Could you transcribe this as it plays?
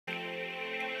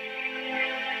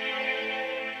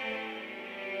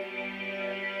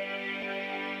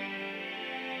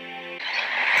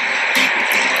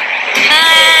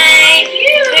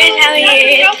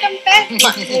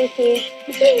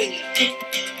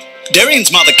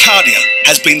Darian's mother, Cardia,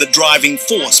 has been the driving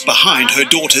force behind her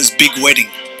daughter's big wedding.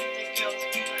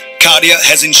 Cardia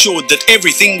has ensured that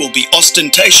everything will be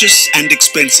ostentatious and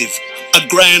expensive, a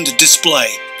grand display,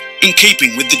 in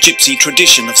keeping with the Gypsy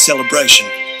tradition of celebration.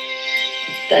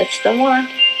 That's the one.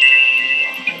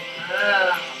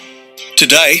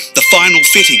 Today, the final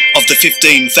fitting of the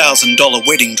 $15,000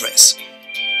 wedding dress.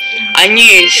 I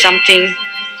knew something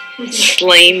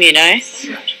slim, you know,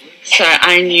 so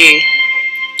I knew.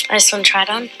 I just want to try it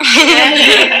on.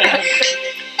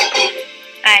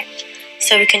 Alright,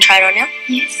 so we can try it on now?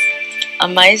 Yes.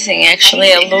 Amazing, actually.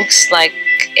 It looks like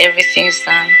everything's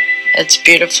done. It's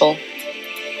beautiful.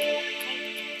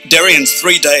 Darian's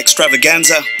 3-day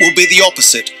extravaganza will be the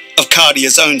opposite of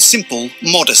Cardia's own simple,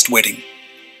 modest wedding.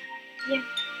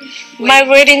 My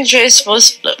wedding dress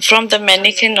was from the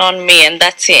mannequin on me, and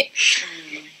that's it.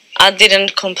 I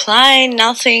didn't complain,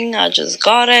 nothing. I just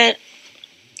got it.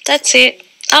 That's it.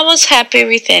 I was happy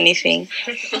with anything.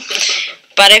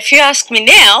 But if you ask me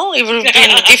now, it would have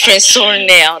been a different story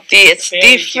now. It's a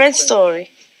different story.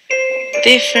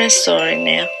 Different story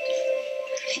now.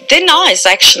 They're nice,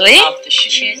 actually. Love the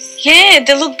shoes. Yeah,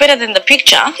 they look better than the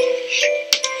picture.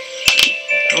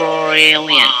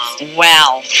 Brilliant.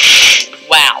 Wow.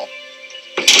 Wow.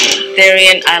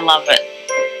 Darian, I love it.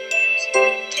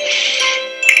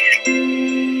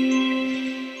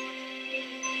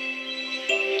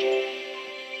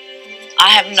 I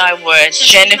have no words.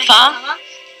 Jannifer,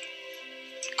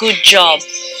 good job.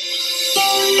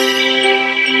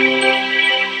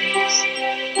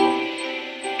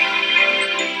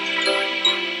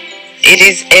 It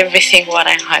is everything what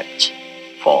I hoped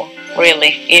for,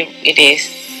 really. It is.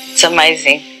 It's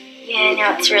amazing. Yeah,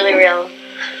 now it's really real.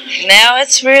 Now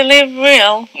it's really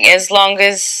real, as long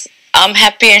as I'm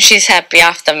happy and she's happy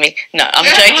after me. No, I'm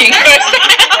joking.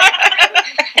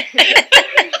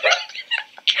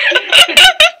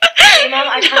 Hey, Mum,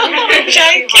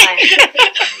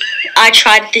 I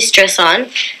tried this dress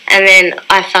on and then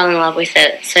I fell in love with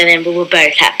it, so then we were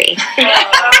both happy.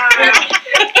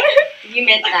 You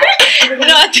meant that.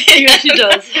 No, I didn't. Yes, she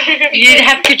does. You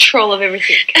have control of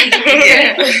everything.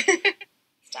 Yeah.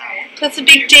 That's a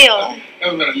big deal.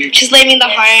 She's leaving the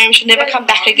home, she'll never come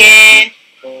back again.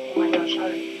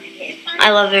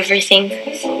 I love everything.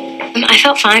 I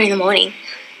felt fine in the morning.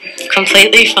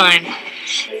 Completely fine.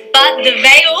 But the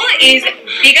veil is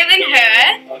bigger than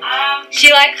her. She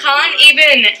can't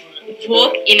even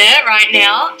walk in it right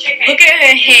now. Look at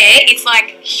her hair, it's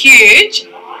huge.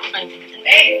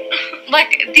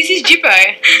 This is Jippo.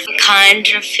 I'm kind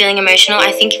of feeling emotional.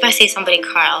 I think if I see somebody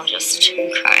cry, I'll just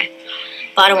cry.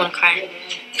 But I don't want to cry.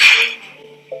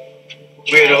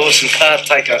 We had a horse and cart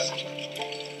take us.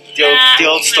 The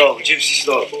old style, the gypsy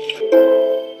style.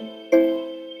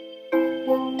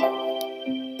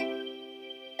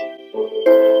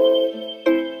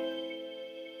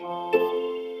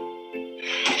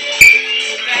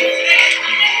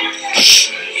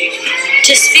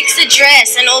 Just fix the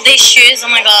dress and all these shoes, oh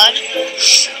my god.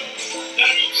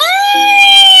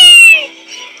 Hi!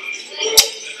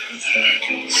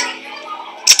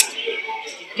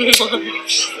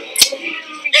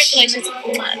 Congratulations.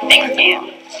 Thank you.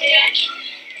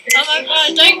 Oh my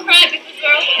god, don't cry because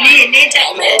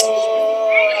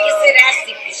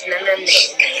we're all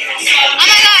Oh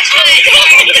my gosh,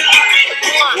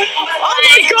 Oh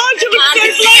my god, you look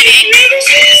so late.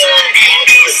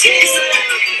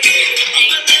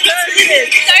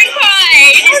 Don't cry.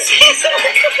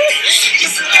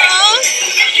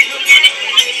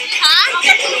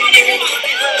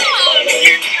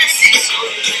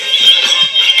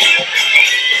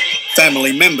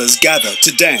 Family members gather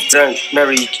to dance. We don't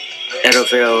marry out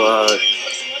of our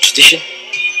tradition.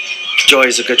 Joy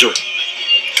is a good joy.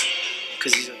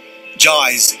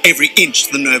 Jai's every inch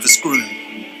the nervous groom.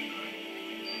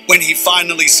 When he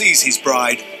finally sees his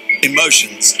bride,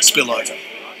 emotions spill over.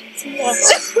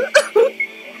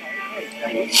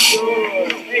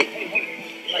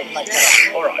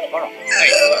 All right.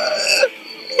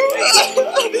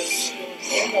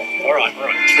 All right.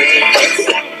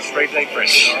 3 deep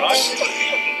breaths, all right?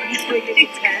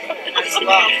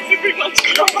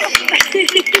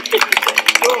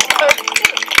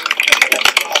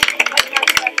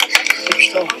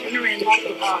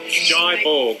 Jai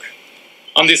Borg,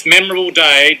 on this memorable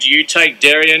day, do you take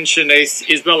Darian, Shanice,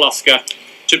 Isabel, Oscar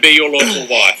to be your lawful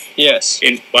wife? Yes.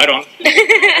 Wait on.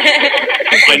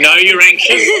 I know you're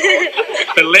anxious,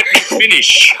 but let me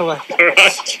finish. Come on. All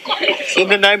right. In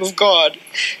the name of God.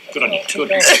 Good on you.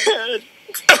 Good.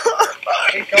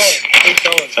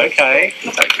 It's okay.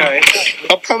 It's okay.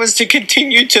 I promise to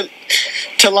continue to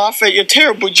laugh at your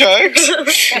terrible jokes. Go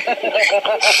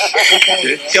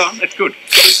on. That's good.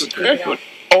 That's good.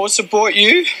 I will support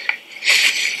you.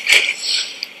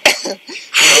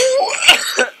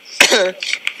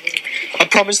 I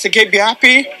promise to keep you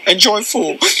happy and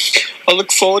joyful. I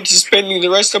look forward to spending the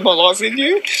rest of my life with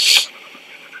you.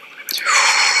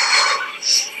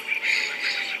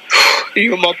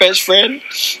 You're my best friend,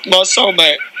 my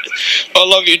soulmate. I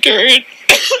love you, Darian.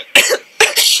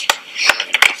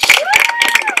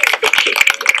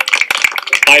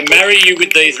 I marry you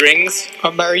with these rings, I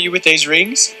marry you with these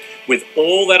rings, with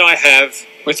all that I have,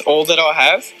 with all that I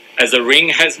have. as a ring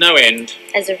has no end,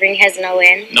 As a ring has no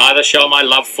end, neither shall my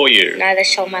love for you. neither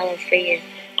shall my love for you.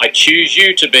 I choose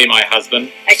you to be my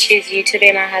husband, I choose you to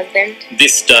be my husband,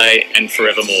 this day and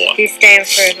forevermore. this day and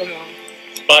forevermore.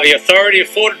 By the authority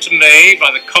afforded to me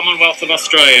by the Commonwealth of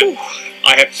Australia,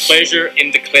 I have pleasure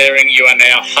in declaring you are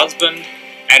now husband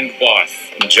and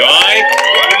wife. Enjoy. You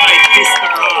may kiss the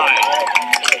bride.